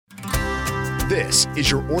This is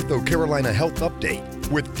your OrthoCarolina Health Update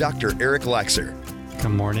with Dr. Eric Laxer.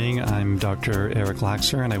 Good morning. I'm Dr. Eric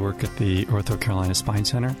Laxer, and I work at the OrthoCarolina Spine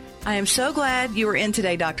Center. I am so glad you were in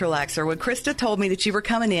today, Dr. Laxer. When Krista told me that you were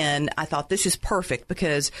coming in, I thought this is perfect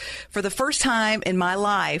because for the first time in my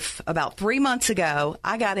life, about 3 months ago,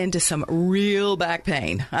 I got into some real back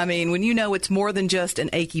pain. I mean, when you know it's more than just an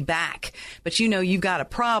achy back, but you know you've got a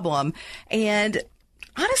problem. And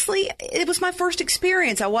honestly, it was my first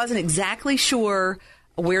experience. I wasn't exactly sure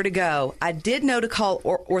where to go. I did know to call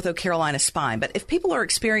OrthoCarolina Spine, but if people are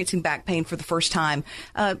experiencing back pain for the first time,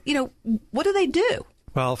 what do they do?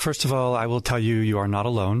 Well, first of all, I will tell you, you are not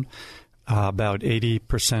alone. About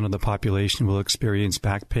 80% of the population will experience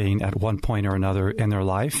back pain at one point or another in their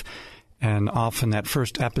life. And often that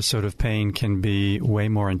first episode of pain can be way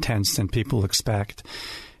more intense than people expect.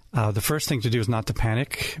 The first thing to do is not to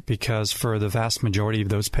panic, because for the vast majority of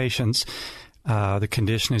those patients, the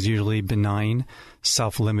condition is usually benign,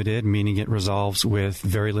 self-limited, meaning it resolves with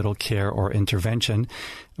very little care or intervention.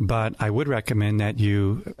 But I would recommend that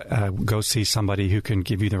you go see somebody who can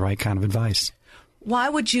give you the right kind of advice. Why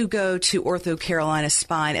would you go to OrthoCarolina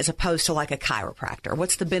Spine as opposed to like a chiropractor?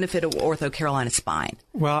 What's the benefit of OrthoCarolina Spine?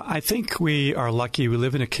 Well, I think we are lucky. We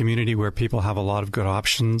live in a community where people have a lot of good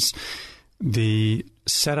options. The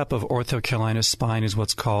setup of OrthoCarolina Spine is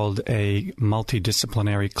what's called a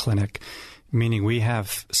multidisciplinary clinic, meaning we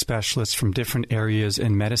have specialists from different areas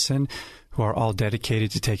in medicine who are all dedicated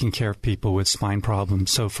to taking care of people with spine problems.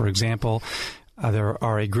 So, for example, there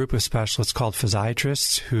are a group of specialists called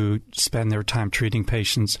physiatrists who spend their time treating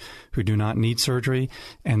patients who do not need surgery,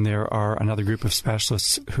 and there are another group of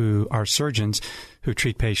specialists who are surgeons who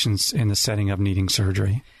treat patients in the setting of needing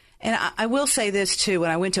surgery. And I will say this, too.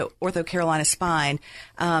 When I went to OrthoCarolina Spine,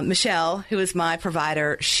 Michelle, who is my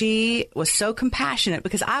provider, she was so compassionate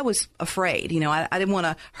because I was afraid. You know, I didn't want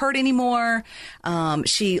to hurt anymore.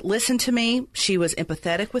 She listened to me. She was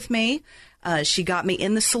empathetic with me. She got me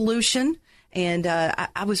in the solution. And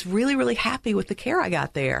I was really, really happy with the care I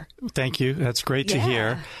got there. Thank you. That's great to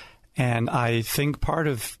hear. And I think part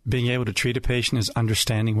of being able to treat a patient is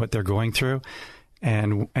understanding what they're going through.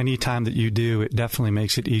 And any time that you do, it definitely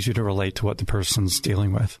makes it easier to relate to what the person's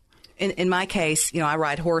dealing with. In my case, I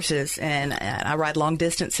ride horses and I ride long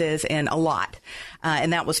distances and a lot.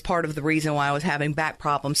 And that was part of the reason why I was having back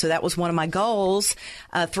problems. So that was one of my goals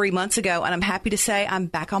 3 months ago. And I'm happy to say I'm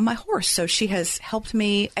back on my horse. So she has helped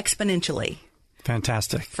me exponentially.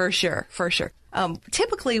 Fantastic. For sure.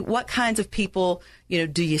 Typically, what kinds of people,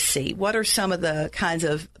 do you see? What are some of the kinds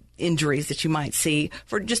of injuries that you might see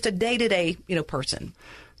for just a day-to-day, person?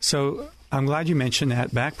 So I'm glad you mentioned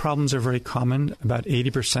that. Back problems are very common. About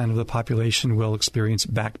 80% of the population will experience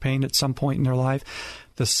back pain at some point in their life.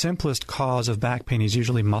 The simplest cause of back pain is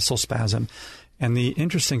usually muscle spasm. And the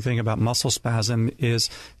interesting thing about muscle spasm is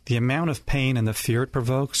the amount of pain and the fear it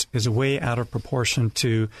provokes is way out of proportion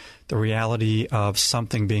to the reality of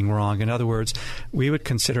something being wrong. In other words, we would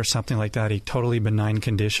consider something like that a totally benign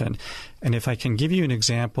condition. And if I can give you an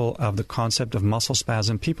example of the concept of muscle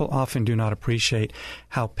spasm, people often do not appreciate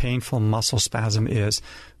how painful muscle spasm is.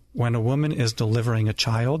 When a woman is delivering a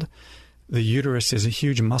child, the uterus is a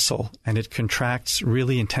huge muscle, and it contracts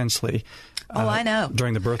really intensely. I know.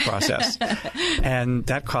 During the birth process. And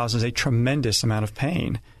that causes a tremendous amount of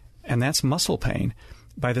pain. And that's muscle pain.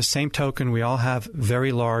 By the same token, we all have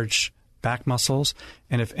very large back muscles.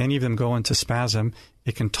 And if any of them go into spasm,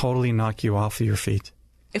 it can totally knock you off of your feet.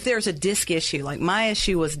 If there's a disc issue, like my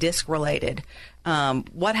issue was disc related,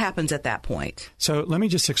 what happens at that point? So let me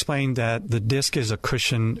just explain that the disc is a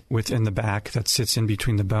cushion within the back that sits in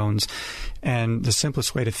between the bones. And the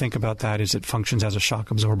simplest way to think about that is it functions as a shock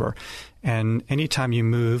absorber. And anytime you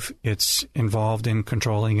move, it's involved in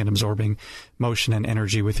controlling and absorbing motion and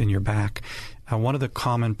energy within your back. One of the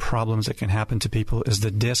common problems that can happen to people is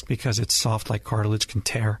the disc, because it's soft like cartilage, can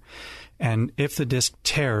tear. And if the disc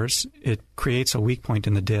tears, it creates a weak point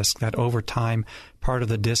in the disc that over time, part of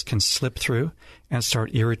the disc can slip through and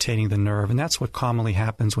start irritating the nerve. And that's what commonly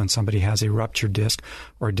happens when somebody has a ruptured disc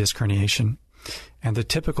or disc herniation. And the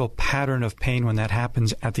typical pattern of pain when that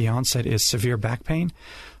happens at the onset is severe back pain.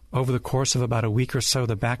 Over the course of about a week or so,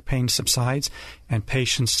 the back pain subsides and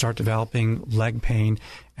patients start developing leg pain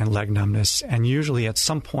and leg numbness. And usually at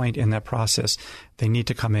some point in that process, they need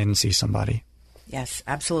to come in and see somebody. Yes,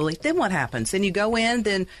 absolutely. Then what happens? Then you go in,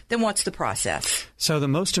 then what's the process? So the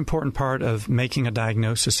most important part of making a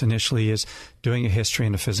diagnosis initially is doing a history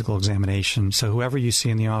and a physical examination. So whoever you see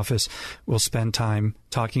in the office will spend time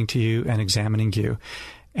talking to you and examining you.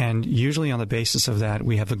 And usually on the basis of that,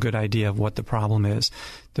 we have a good idea of what the problem is.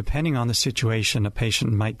 Depending on the situation, a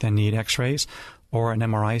patient might then need x-rays, or an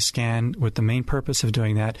MRI scan, with the main purpose of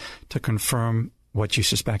doing that to confirm what you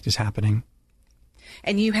suspect is happening.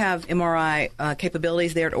 And you have MRI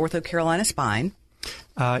capabilities there at OrthoCarolina Spine.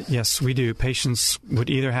 Yes, we do. Patients would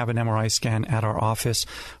either have an MRI scan at our office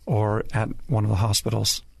or at one of the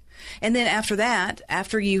hospitals. And then after that,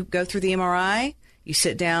 after you go through the MRI, you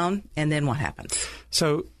sit down, and then what happens?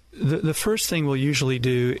 So the first thing we'll usually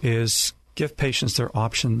do is give patients their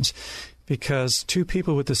options, because two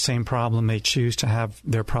people with the same problem may choose to have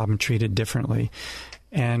their problem treated differently.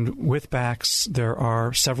 And with backs, there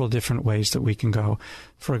are several different ways that we can go.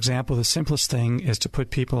 For example, the simplest thing is to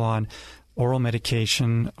put people on oral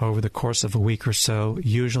medication over the course of a week or so,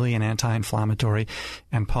 usually an anti-inflammatory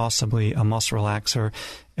and possibly a muscle relaxer,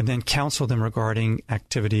 and then counsel them regarding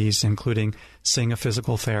activities, including seeing a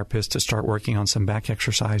physical therapist to start working on some back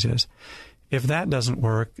exercises. If that doesn't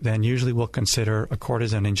work, then usually we'll consider a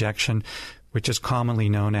cortisone injection, which is commonly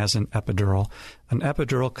known as an epidural. An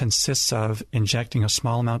epidural consists of injecting a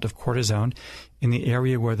small amount of cortisone in the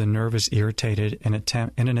area where the nerve is irritated in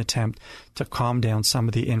an attempt to calm down some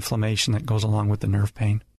of the inflammation that goes along with the nerve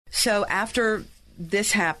pain. So after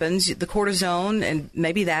this happens, the cortisone, and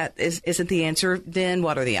maybe that isn't the answer, then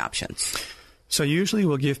what are the options? So usually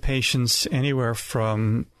we'll give patients anywhere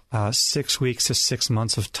from 6 weeks to 6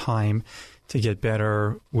 months of time to get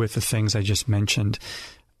better with the things I just mentioned.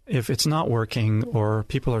 If it's not working, or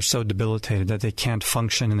people are so debilitated that they can't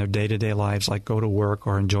function in their day-to-day lives, like go to work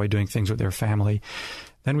or enjoy doing things with their family,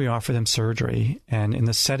 then we offer them surgery. And in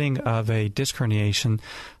the setting of a disc herniation,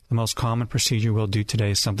 the most common procedure we'll do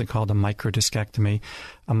today is something called a microdiscectomy.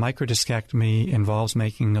 A microdiscectomy involves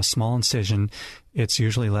making a small incision. It's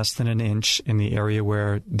usually less than an inch in the area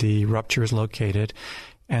where the rupture is located.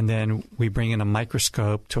 And then we bring in a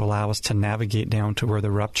microscope to allow us to navigate down to where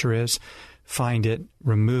the rupture is, find it,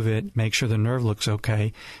 remove it, make sure the nerve looks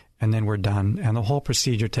okay, and then we're done. And the whole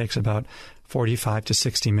procedure takes about 45 to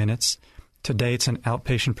 60 minutes. Today, it's an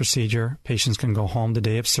outpatient procedure. Patients can go home the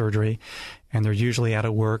day of surgery, and they're usually out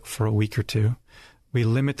of work for a week or two. We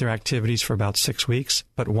limit their activities for about 6 weeks,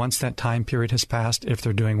 but once that time period has passed, if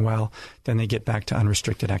they're doing well, then they get back to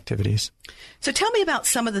unrestricted activities. So tell me about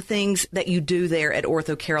some of the things that you do there at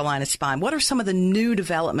OrthoCarolina Spine. What are some of the new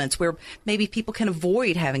developments where maybe people can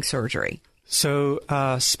avoid having surgery? So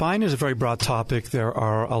spine is a very broad topic. There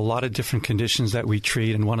are a lot of different conditions that we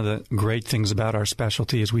treat, and one of the great things about our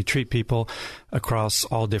specialty is we treat people across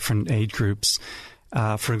all different age groups.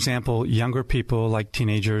 For example, younger people, like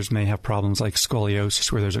teenagers, may have problems like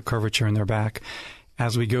scoliosis, where there's a curvature in their back.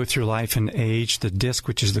 As we go through life and age, the disc,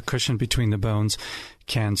 which is the cushion between the bones,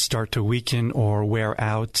 can start to weaken or wear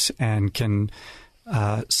out and can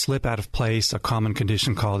slip out of place, a common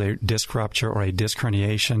condition called a disc rupture or a disc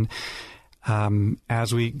herniation.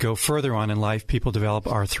 As we go further on in life, people develop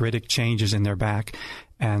arthritic changes in their back,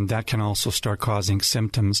 and that can also start causing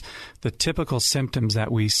symptoms. The typical symptoms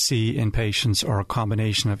that we see in patients are a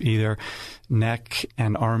combination of either neck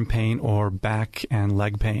and arm pain or back and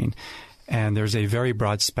leg pain, and there's a very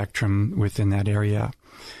broad spectrum within that area.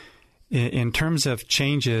 In terms of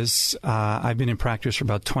changes, I've been in practice for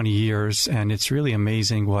about 20 years, and it's really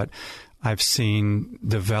amazing what I've seen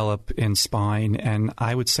develop in spine, and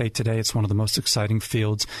I would say today it's one of the most exciting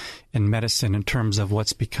fields in medicine in terms of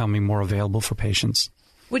what's becoming more available for patients.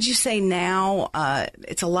 Would you say now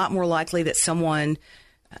it's a lot more likely that someone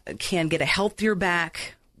can get a healthier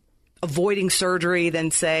back avoiding surgery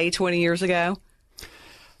than, say, 20 years ago?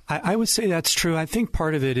 I would say that's true. I think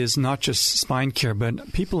part of it is not just spine care,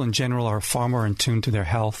 but people in general are far more in tune to their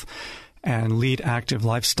health and lead active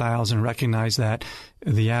lifestyles and recognize that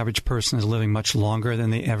the average person is living much longer than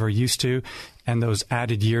they ever used to, and those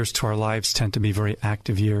added years to our lives tend to be very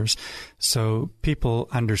active years. So people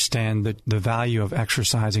understand the value of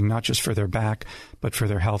exercising, not just for their back, but for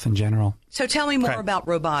their health in general. So tell me more about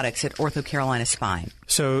robotics at OrthoCarolina Spine.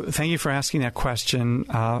 So thank you for asking that question.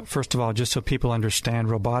 First of all, just so people understand,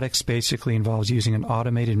 robotics basically involves using an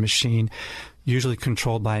automated machine, usually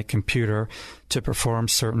controlled by a computer, to perform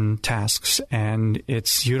certain tasks. And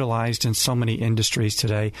it's utilized in so many industries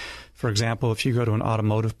today. For example, if you go to an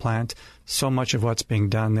automotive plant, so much of what's being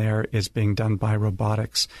done there is being done by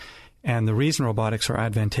robotics. And the reason robotics are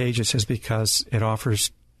advantageous is because it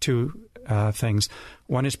offers two things.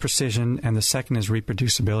 One is precision, and the second is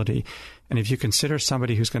reproducibility. And if you consider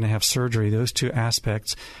somebody who's going to have surgery, those two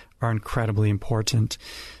aspects are incredibly important.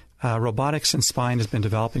 Robotics in spine has been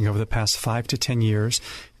developing over the past 5 to 10 years.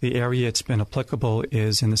 The area it's been applicable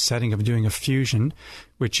is in the setting of doing a fusion,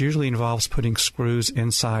 which usually involves putting screws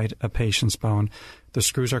inside a patient's bone. The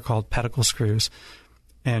screws are called pedicle screws.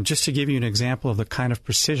 And just to give you an example of the kind of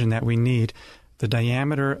precision that we need, The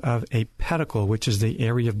diameter of a pedicle, which is the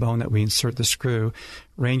area of bone that we insert the screw,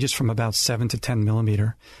 ranges from about 7 to 10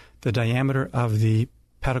 millimeter. The diameter of the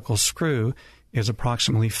pedicle screw is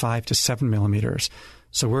approximately 5 to 7 millimeters.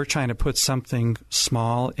 So we're trying to put something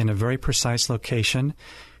small in a very precise location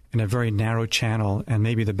in a very narrow channel. And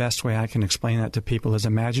maybe the best way I can explain that to people is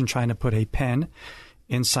imagine trying to put a pen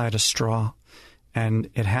inside a straw. And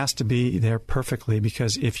it has to be there perfectly,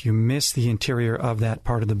 because if you miss the interior of that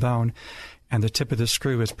part of the bone and the tip of the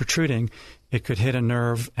screw is protruding, it could hit a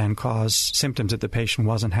nerve and cause symptoms that the patient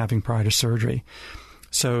wasn't having prior to surgery.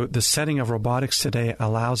 So the setting of robotics today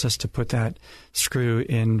allows us to put that screw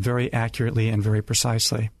in very accurately and very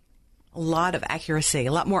precisely. A lot of accuracy,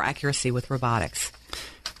 a lot more accuracy with robotics.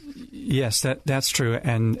 Yes, that's true.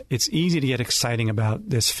 And it's easy to get exciting about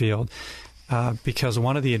this field because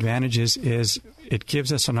one of the advantages is it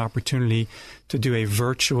gives us an opportunity to do a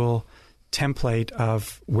virtual template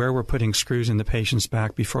of where we're putting screws in the patient's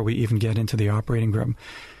back before we even get into the operating room.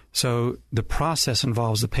 So the process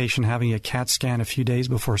involves the patient having a CAT scan a few days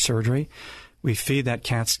before surgery. We feed that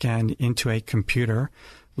CAT scan into a computer.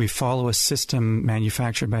 We follow a system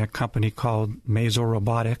manufactured by a company called Mazor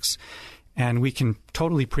Robotics, and we can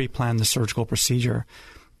totally pre-plan the surgical procedure.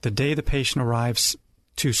 The day the patient arrives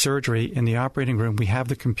to surgery in the operating room, we have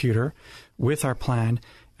the computer with our plan,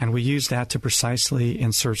 and we use that to precisely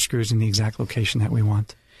insert screws in the exact location that we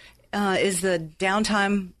want. Is the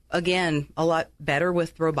downtime, again, a lot better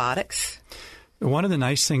with robotics? One of the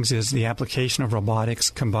nice things is the application of robotics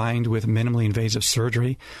combined with minimally invasive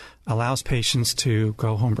surgery allows patients to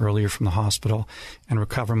go home earlier from the hospital and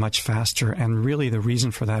recover much faster. And really the reason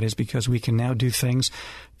for that is because we can now do things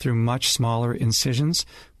through much smaller incisions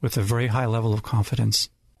with a very high level of confidence.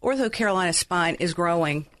 OrthoCarolina Spine is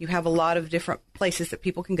growing. You have a lot of different places that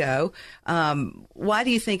people can go. Why do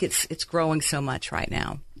you think it's growing so much right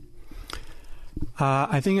now?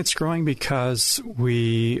 I think it's growing because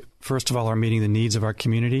we, first of all, are meeting the needs of our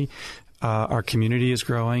community. Our community is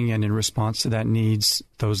growing, and in response to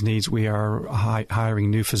those needs, we are hiring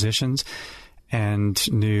new physicians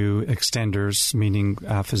and new extenders, meaning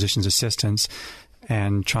physician's assistants,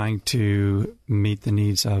 and trying to meet the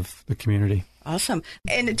needs of the community. Awesome.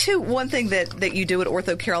 And one thing that you do at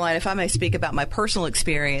OrthoCarolina, if I may speak about my personal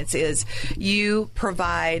experience, is you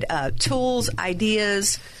provide tools,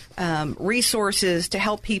 ideas, resources to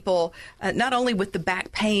help people not only with the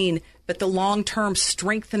back pain, but the long-term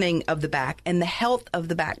strengthening of the back and the health of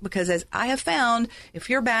the back. Because as I have found, if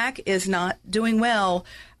your back is not doing well,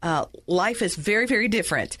 life is very, very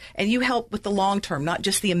different. And you help with the long-term, not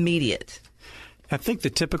just the immediate. I think the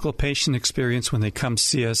typical patient experience when they come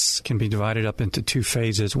see us can be divided up into two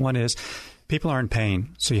phases. One is people are in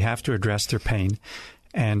pain, so you have to address their pain.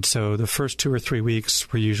 And so the first 2 or 3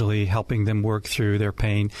 weeks, we're usually helping them work through their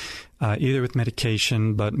pain, either with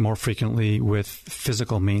medication, but more frequently with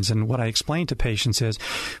physical means. And what I explain to patients is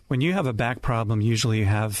when you have a back problem, usually you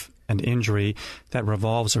have an injury that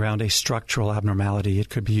revolves around a structural abnormality. It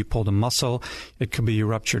could be you pulled a muscle, it could be you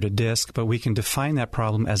ruptured a disc, but we can define that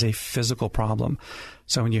problem as a physical problem.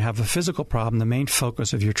 So when you have a physical problem, the main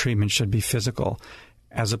focus of your treatment should be physical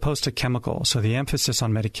as opposed to chemical. So the emphasis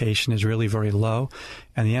on medication is really very low,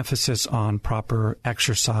 and the emphasis on proper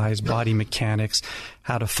exercise, body mechanics,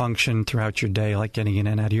 how to function throughout your day, like getting in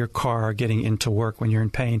and out of your car, getting into work when you're in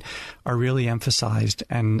pain, are really emphasized.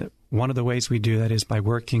 And one of the ways we do that is by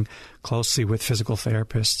working closely with physical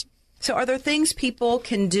therapists. So are there things people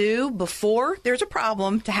can do before there's a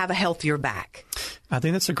problem to have a healthier back? I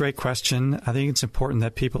think that's a great question. I think it's important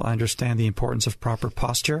that people understand the importance of proper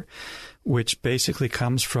posture, which basically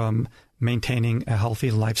comes from maintaining a healthy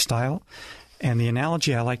lifestyle. And the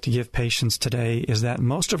analogy I like to give patients today is that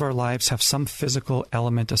most of our lives have some physical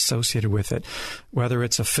element associated with it, whether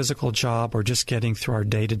it's a physical job or just getting through our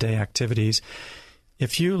day-to-day activities.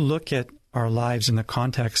 If you look at our lives in the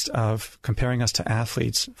context of comparing us to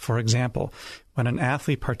athletes, for example, when an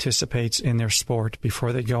athlete participates in their sport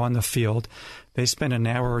before they go on the field, they spend an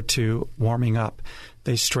hour or two warming up.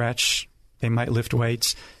 They stretch, they might lift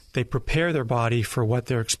weights, they prepare their body for what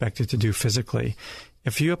they're expected to do physically.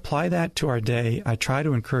 If you apply that to our day, I try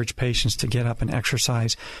to encourage patients to get up and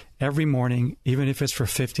exercise every morning, even if it's for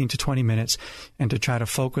 15 to 20 minutes, and to try to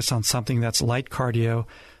focus on something that's light cardio,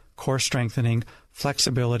 core strengthening,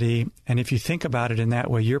 flexibility. And if you think about it in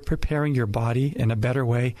that way, you're preparing your body in a better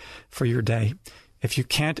way for your day. If you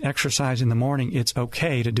can't exercise in the morning, it's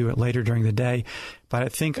okay to do it later during the day. But I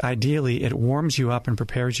think ideally it warms you up and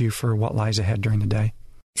prepares you for what lies ahead during the day.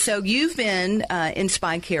 So you've been in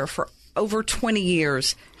spine care for over 20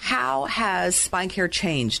 years. How has spine care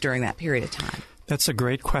changed during that period of time? That's a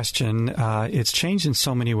great question. It's changed in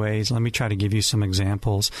so many ways. Let me try to give you some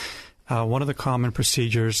examples. One of the common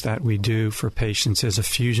procedures that we do for patients is a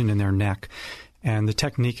fusion in their neck. And the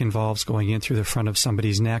technique involves going in through the front of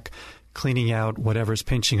somebody's neck, cleaning out whatever's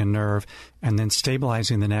pinching a nerve, and then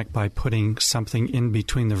stabilizing the neck by putting something in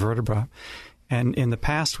between the vertebra. And in the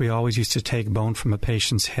past, we always used to take bone from a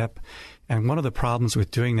patient's hip. And one of the problems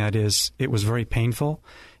with doing that is it was very painful.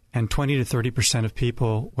 And 20 to 30% of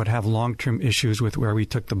people would have long-term issues with where we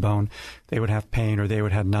took the bone. They would have pain or they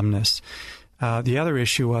would have numbness. The other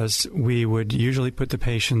issue was we would usually put the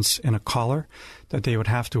patients in a collar that they would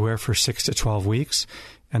have to wear for 6 to 12 weeks.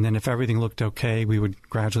 And then if everything looked okay, we would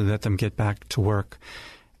gradually let them get back to work.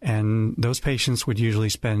 And those patients would usually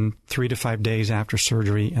spend 3 to 5 days after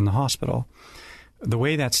surgery in the hospital. The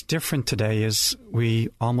way that's different today is we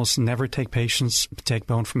almost never take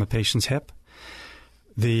bone from a patient's hip.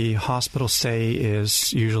 The hospital stay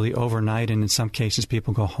is usually overnight, and in some cases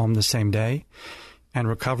people go home the same day. And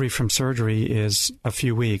recovery from surgery is a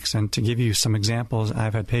few weeks. And to give you some examples,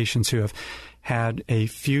 I've had patients who have had a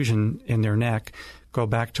fusion in their neck go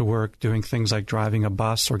back to work doing things like driving a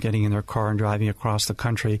bus or getting in their car and driving across the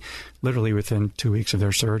country literally within 2 weeks of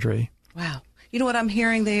their surgery. Wow. You know what I'm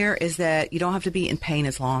hearing there is that you don't have to be in pain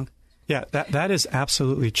as long. Yeah, that is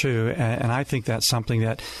absolutely true. And I think that's something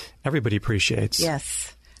that everybody appreciates.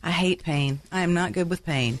 Yes. I hate pain. I am not good with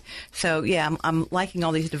pain. So, yeah, I'm liking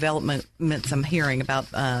all these developments I'm hearing about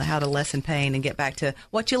how to lessen pain and get back to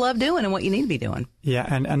what you love doing and what you need to be doing. Yeah,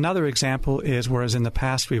 and another example is whereas in the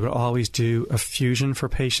past we would always do a fusion for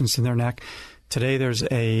patients in their neck, today there's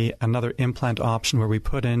another implant option where we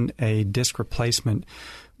put in a disc replacement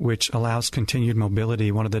which allows continued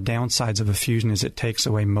mobility. One of the downsides of a fusion is it takes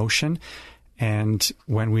away motion. And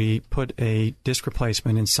when we put a disc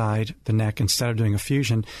replacement inside the neck instead of doing a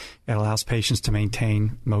fusion, it allows patients to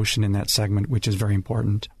maintain motion in that segment, which is very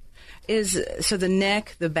important. So the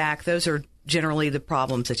neck, the back, those are generally the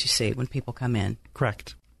problems that you see when people come in.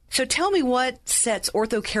 Correct. So tell me what sets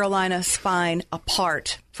OrthoCarolina Spine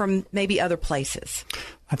apart from maybe other places.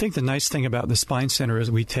 I think the nice thing about the Spine Center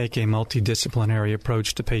is we take a multidisciplinary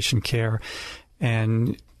approach to patient care,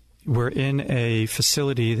 and we're in a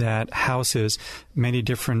facility that houses many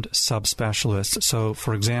different subspecialists. So,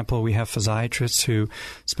 for example, we have physiatrists who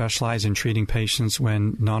specialize in treating patients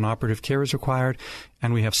when non-operative care is required,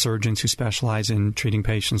 and we have surgeons who specialize in treating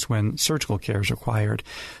patients when surgical care is required.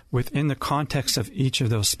 Within the context of each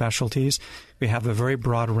of those specialties, we have a very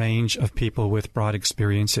broad range of people with broad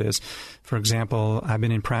experiences. For example, I've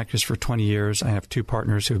been in practice for 20 years. I have 2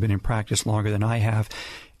 partners who have been in practice longer than I have.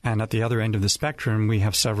 And at the other end of the spectrum, we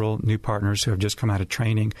have several new partners who have just come out of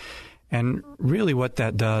training. And really what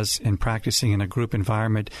that does in practicing in a group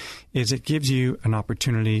environment is it gives you an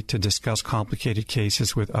opportunity to discuss complicated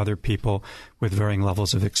cases with other people with varying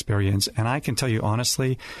levels of experience. And I can tell you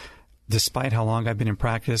honestly, despite how long I've been in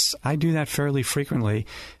practice, I do that fairly frequently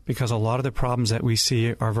because a lot of the problems that we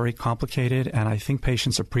see are very complicated, and I think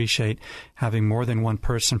patients appreciate having more than one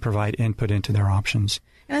person provide input into their options.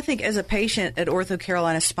 And I think as a patient at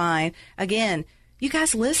OrthoCarolina Spine, again, you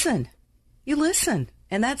guys listen. You listen.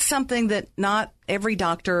 And that's something that not every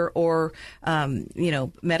doctor or,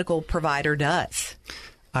 medical provider does.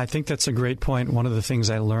 I think that's a great point. One of the things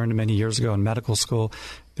I learned many years ago in medical school,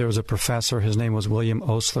 there was a professor, his name was William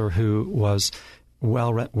Osler, who was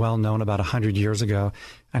well known about 100 years ago.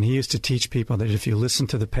 And he used to teach people that if you listen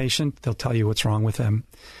to the patient, they'll tell you what's wrong with them.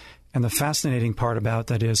 And the fascinating part about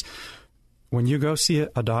that is when you go see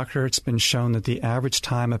a doctor, it's been shown that the average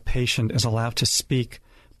time a patient is allowed to speak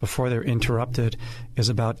before they're interrupted is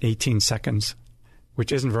about 18 seconds,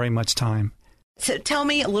 which isn't very much time. So tell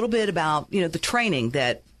me a little bit about, the training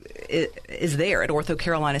that is there at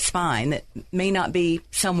OrthoCarolina Spine that may not be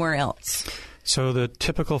somewhere else. So the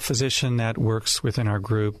typical physician that works within our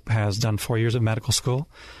group has done 4 years of medical school.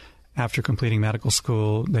 After completing medical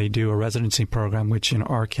school, they do a residency program, which in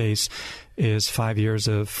our case is 5 years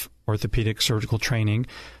of orthopedic surgical training,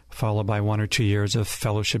 followed by 1 or 2 years of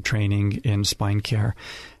fellowship training in spine care.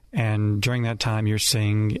 And during that time, you're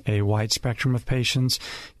seeing a wide spectrum of patients.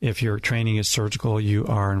 If your training is surgical, you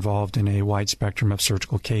are involved in a wide spectrum of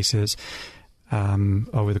surgical cases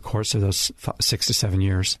over the course of those 6 to 7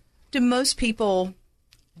 years. Do most people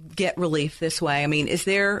get relief this way? I mean, is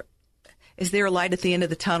there a light at the end of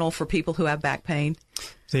the tunnel for people who have back pain?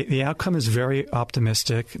 The outcome is very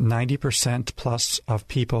optimistic. 90% plus of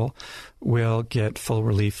people will get full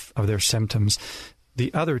relief of their symptoms.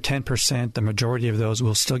 The other 10%, the majority of those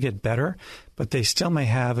will still get better, but they still may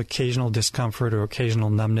have occasional discomfort or occasional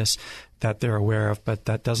numbness that they're aware of, but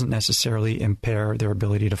that doesn't necessarily impair their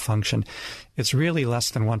ability to function. It's really less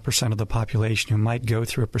than 1% of the population who might go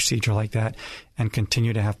through a procedure like that and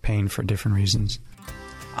continue to have pain for different reasons.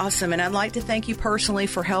 Awesome. And I'd like to thank you personally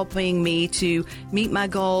for helping me to meet my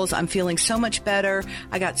goals. I'm feeling so much better.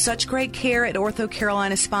 I got such great care at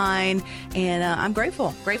OrthoCarolina Spine, and I'm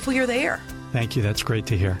grateful you're there. Thank you. That's great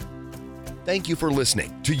to hear. Thank you for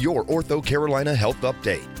listening to your OrthoCarolina Health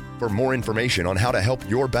Update. For more information on how to help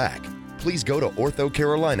your back, please go to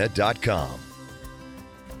OrthoCarolina.com.